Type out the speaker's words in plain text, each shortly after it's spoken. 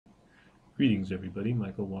Greetings everybody,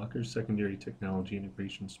 Michael Walker, Secondary Technology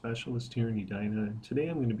Integration Specialist here in Edina, and today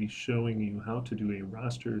I'm going to be showing you how to do a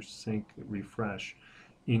roster sync refresh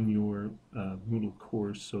in your Moodle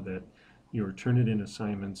course so that your Turnitin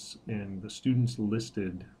assignments and the students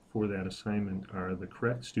listed for that assignment are the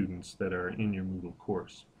correct students that are in your Moodle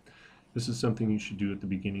course. This is something you should do at the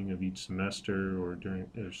beginning of each semester or during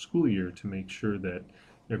a school year to make sure that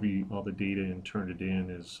all the data in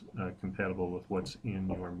Turnitin is compatible with what's in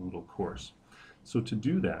your Moodle course. So to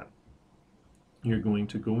do that, you're going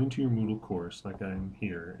to go into your Moodle course like I'm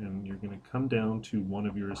here, and you're going to come down to one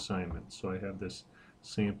of your assignments. So I have this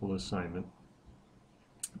sample assignment,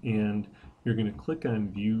 and you're going to click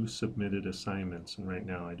on View Submitted Assignments, and right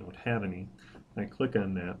now I don't have any. I click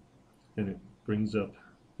on that, and it brings up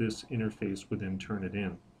this interface within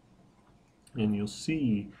Turnitin, and you'll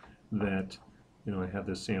see that I have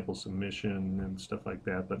this sample submission and stuff like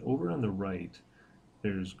that, but over on the right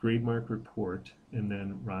there's grade mark report and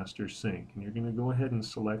then roster sync, and you're going to go ahead and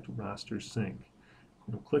select roster sync.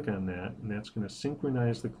 You'll click on that, and that's going to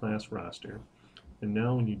synchronize the class roster, and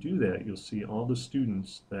now when you do that you'll see all the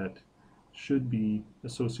students that should be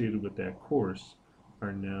associated with that course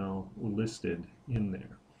are now listed in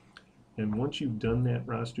there. And once you've done that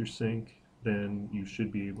roster sync, then you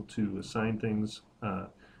should be able to assign things.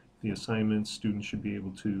 The assignments, students should be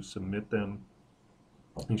able to submit them.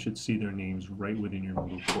 You should see their names right within your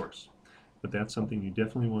Moodle course. But that's something you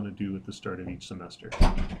definitely want to do at the start of each semester.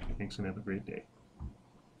 Thanks and have a great day.